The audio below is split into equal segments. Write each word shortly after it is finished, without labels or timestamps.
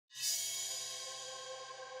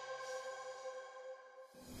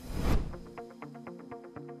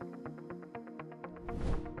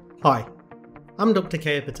Hi, I'm Dr.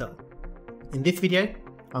 Keyur Patel. In this video,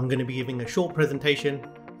 I'm going to be giving a short presentation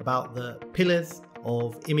about the pillars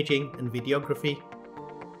of imaging and videography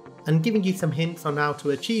and giving you some hints on how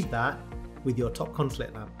to achieve that with your Topcon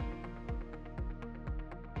slit lamp.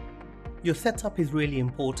 Your setup is really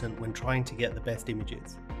important when trying to get the best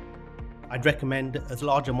images. I'd recommend as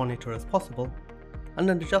large a monitor as possible, and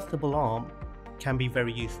an adjustable arm can be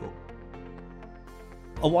very useful.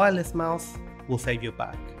 A wireless mouse will save your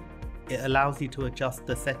back. It allows you to adjust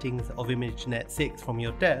the settings of ImageNet 6 from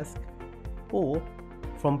your desk or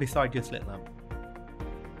from beside your slit lamp.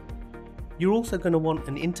 You're also going to want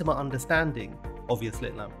an intimate understanding of your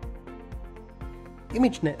slit lamp.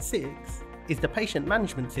 ImageNet 6 is the patient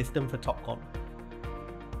management system for Topcon,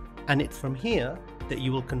 and it's from here that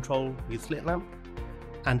you will control your slit lamp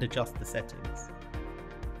and adjust the settings.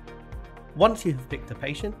 Once you have picked a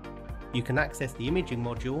patient, you can access the imaging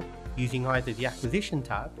module using either the acquisition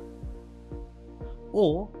tab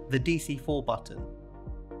or the DC4 button.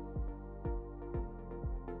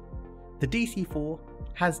 The DC4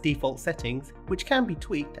 has default settings which can be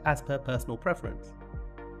tweaked as per personal preference.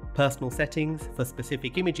 Personal settings for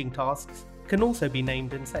specific imaging tasks can also be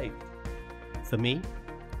named and saved. For me,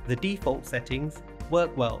 the default settings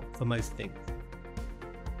work well for most things.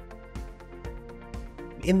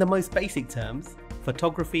 In the most basic terms,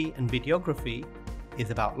 photography and videography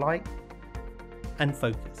is about light and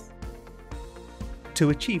focus. To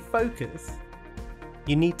achieve focus,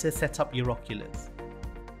 you need to set up your oculars.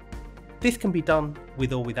 This can be done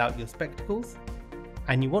with or without your spectacles,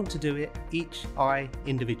 and you want to do it each eye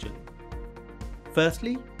individually.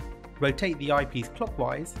 Firstly, rotate the eyepiece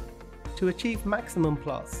clockwise to achieve maximum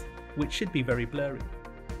plus, which should be very blurry,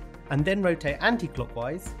 and then rotate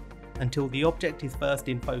anti-clockwise until the object is first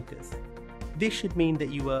in focus. This should mean that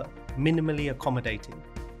you are minimally accommodating,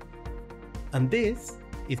 and this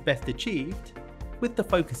is best achieved with the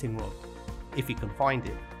focusing rod, if you can find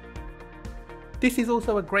it. This is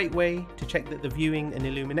also a great way to check that the viewing and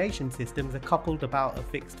illumination systems are coupled about a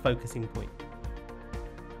fixed focusing point.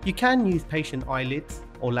 You can use patient eyelids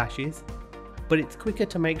or lashes, but it's quicker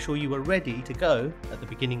to make sure you are ready to go at the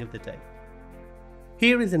beginning of the day.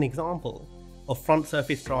 Here is an example of front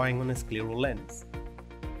surface drying on a scleral lens.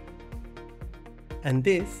 And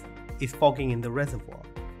this is fogging in the reservoir.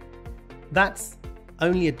 That's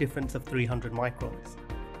only a difference of 300 microns.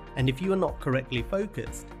 And if you are not correctly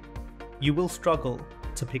focused, you will struggle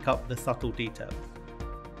to pick up the subtle details.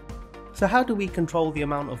 So how do we control the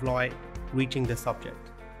amount of light reaching the subject?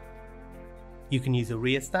 You can use a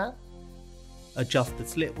rheostat, adjust the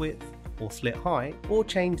slit width or slit height, or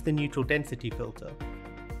change the neutral density filter.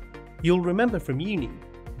 You'll remember from uni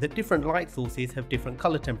that different light sources have different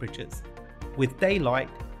color temperatures, with daylight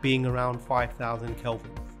being around 5000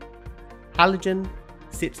 kelvins. Halogen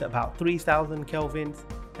sits at about 3000 kelvins,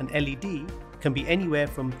 and LED can be anywhere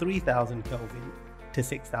from 3000 Kelvin to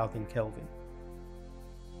 6000 Kelvin.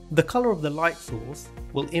 The color of the light source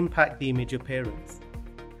will impact the image appearance.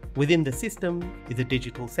 Within the system is a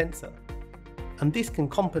digital sensor, and this can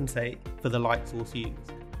compensate for the light source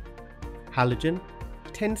used. Halogen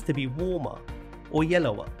tends to be warmer or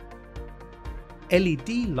yellower.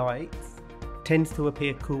 LED lights tends to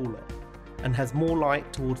appear cooler and has more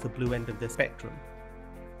light towards the blue end of the spectrum.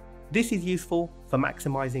 This is useful for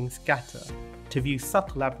maximizing scatter to view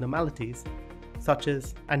subtle abnormalities such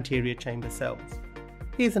as anterior chamber cells.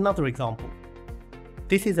 Here's another example.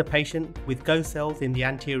 This is a patient with ghost cells in the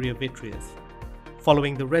anterior vitreous,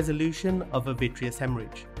 following the resolution of a vitreous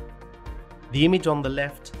hemorrhage. The image on the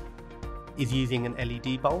left is using an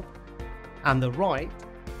LED bulb, and the right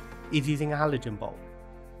is using a halogen bulb.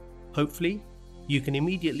 Hopefully, you can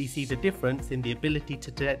immediately see the difference in the ability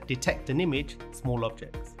to detect and image small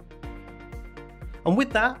objects. And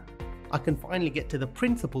with that, I can finally get to the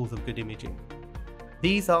principles of good imaging.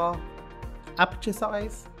 These are aperture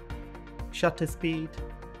size, shutter speed,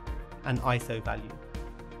 and ISO value.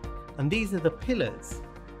 And these are the pillars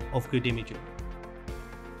of good imaging.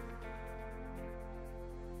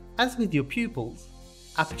 As with your pupils,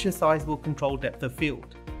 aperture size will control depth of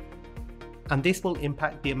field, and this will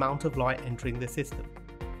impact the amount of light entering the system.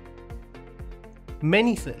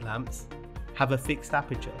 Many slit lamps have a fixed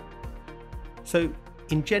aperture, so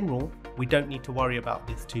in general, we don't need to worry about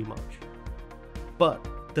this too much.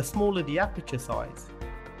 But the smaller the aperture size,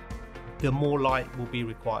 the more light will be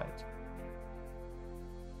required.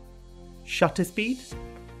 Shutter speed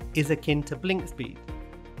is akin to blink speed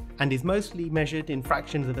and is mostly measured in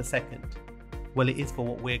fractions of a second. Well, it is for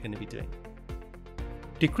what we're going to be doing.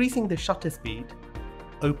 Decreasing the shutter speed,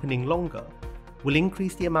 opening longer, will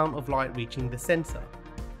increase the amount of light reaching the sensor,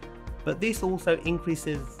 but this also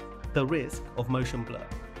increases the risk of motion blur.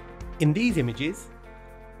 In these images,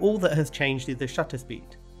 all that has changed is the shutter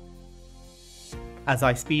speed. As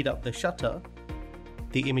I speed up the shutter,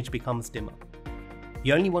 the image becomes dimmer.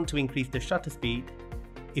 You only want to increase the shutter speed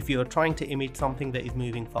if you are trying to image something that is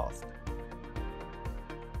moving fast.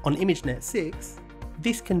 On ImageNet 6,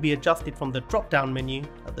 this can be adjusted from the drop-down menu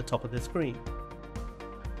at the top of the screen.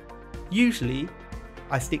 Usually,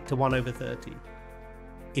 I stick to 1/30.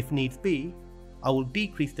 If needs be, I will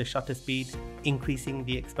decrease the shutter speed, increasing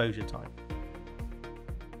the exposure time.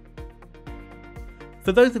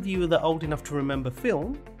 For those of you that are old enough to remember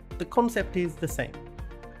film, the concept is the same.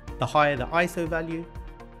 The higher the ISO value,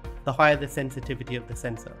 the higher the sensitivity of the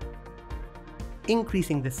sensor.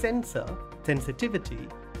 Increasing the sensor sensitivity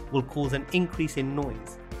will cause an increase in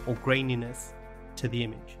noise or graininess to the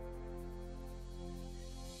image.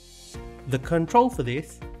 The control for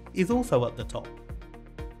this is also at the top.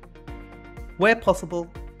 Where possible,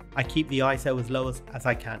 I keep the ISO as low as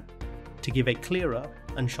I can to give a clearer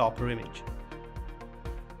and sharper image.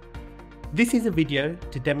 This is a video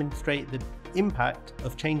to demonstrate the impact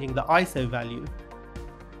of changing the ISO value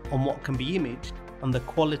on what can be imaged and the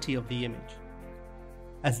quality of the image.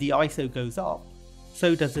 As the ISO goes up,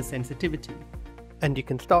 so does the sensitivity, and you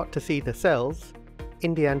can start to see the cells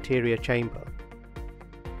in the anterior chamber.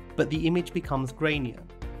 But the image becomes grainier.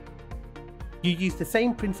 You use the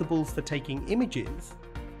same principles for taking images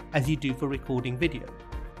as you do for recording video.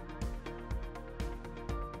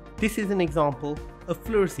 This is an example of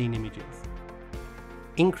fluorescein images.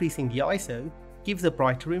 Increasing the ISO gives a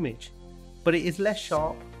brighter image, but it is less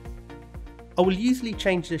sharp. I will usually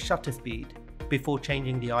change the shutter speed before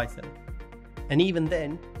changing the ISO, and even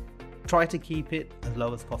then, try to keep it as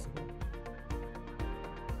low as possible.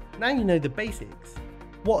 Now you know the basics.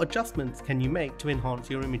 What adjustments can you make to enhance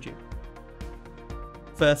your imaging?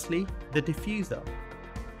 Firstly, the diffuser.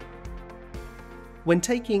 When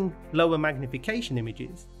taking lower magnification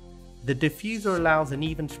images, the diffuser allows an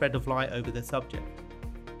even spread of light over the subject.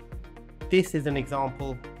 This is an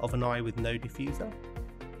example of an eye with no diffuser,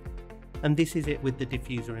 and this is it with the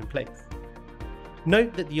diffuser in place.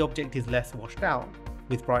 Note that the object is less washed out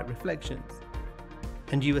with bright reflections,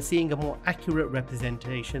 and you are seeing a more accurate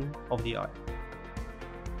representation of the eye.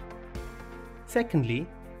 Secondly,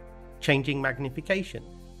 changing magnification.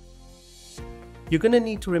 You're going to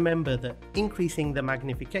need to remember that increasing the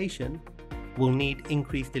magnification will need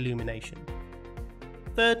increased illumination.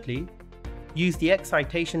 Thirdly, use the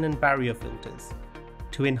excitation and barrier filters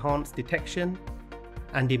to enhance detection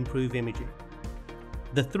and improve imaging.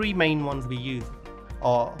 The three main ones we use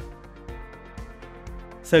are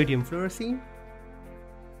sodium fluorescein.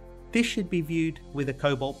 This should be viewed with a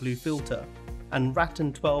cobalt blue filter and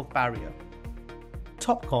Rattan 12 barrier.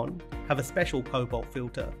 Topcon have a special cobalt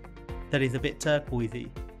filter that is a bit turquoisey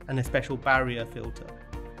and a special barrier filter.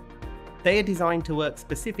 They are designed to work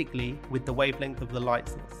specifically with the wavelength of the light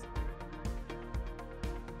source.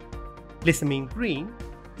 Lissamine green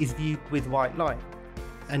is viewed with white light,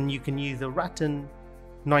 and you can use a Rattan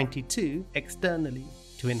 92 externally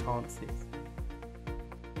to enhance this.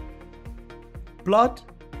 Blood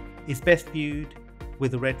is best viewed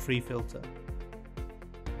with a red-free filter.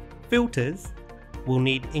 Filters will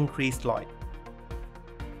need increased light.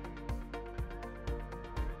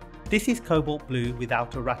 This is cobalt blue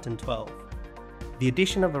without a Rattan 12. The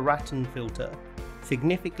addition of a Rattan filter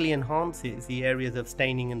significantly enhances the areas of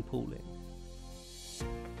staining and pooling.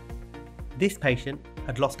 This patient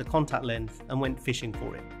had lost a contact lens and went fishing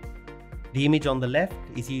for it. The image on the left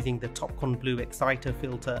is using the Topcon blue exciter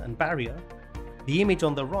filter and barrier. The image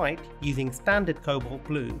on the right using standard cobalt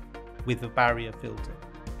blue with a barrier filter.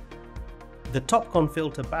 The Topcon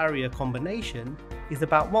filter barrier combination is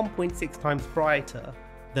about 1.6 times brighter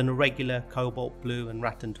than a regular cobalt blue and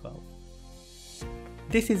Rattan 12.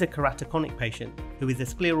 This is a keratoconic patient who is a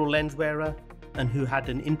scleral lens wearer and who had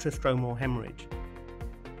an intrastromal hemorrhage.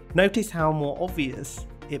 Notice how more obvious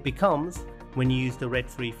it becomes when you use the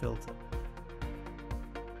red-free filter.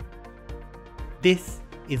 This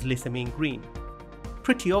is lissamine green,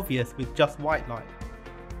 pretty obvious with just white light.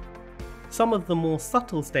 Some of the more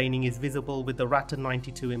subtle staining is visible with the Rattan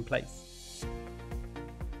 92 in place.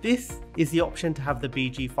 This is the option to have the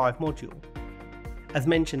BG5 module. As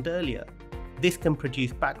mentioned earlier, this can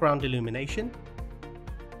produce background illumination.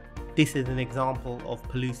 This is an example of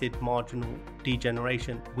pellucid marginal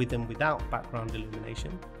degeneration with and without background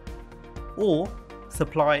illumination, or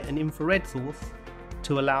supply an infrared source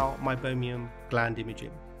to allow meibomian gland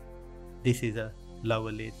imaging. This is a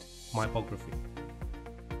lower lid meibography.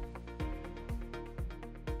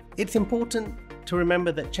 It's important to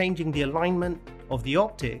remember that changing the alignment of the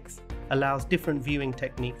optics allows different viewing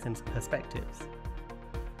techniques and perspectives.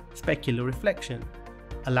 Specular reflection,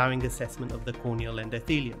 allowing assessment of the corneal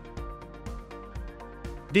endothelium.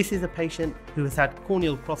 This is a patient who has had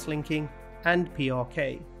corneal cross-linking and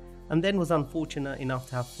PRK, and then was unfortunate enough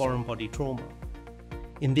to have foreign body trauma.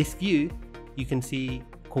 In this view, you can see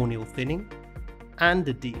corneal thinning and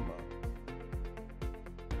edema.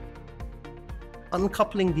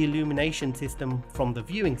 Uncoupling the illumination system from the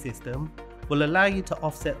viewing system will allow you to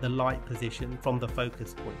offset the light position from the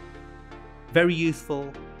focus point. Very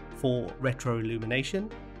useful for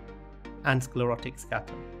retroillumination and sclerotic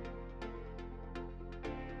scatter.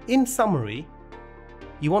 In summary,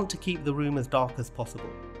 you want to keep the room as dark as possible.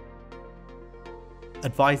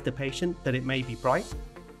 Advise the patient that it may be bright.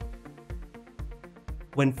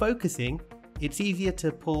 When focusing, it's easier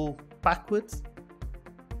to pull backwards.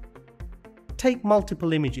 Take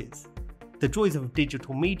multiple images. The joys of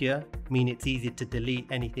digital media mean it's easy to delete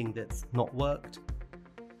anything that's not worked.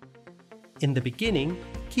 In the beginning,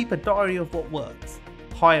 keep a diary of what works.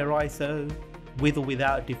 Higher ISO, with or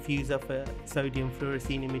without a diffuser for sodium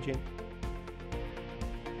fluorescein imaging.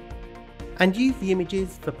 And use the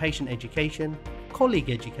images for patient education, colleague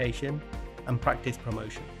education, and practice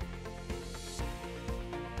promotion.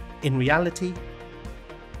 In reality,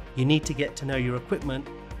 you need to get to know your equipment,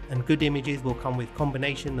 and good images will come with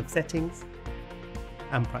combination of settings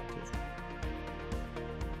and practice.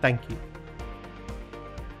 Thank you.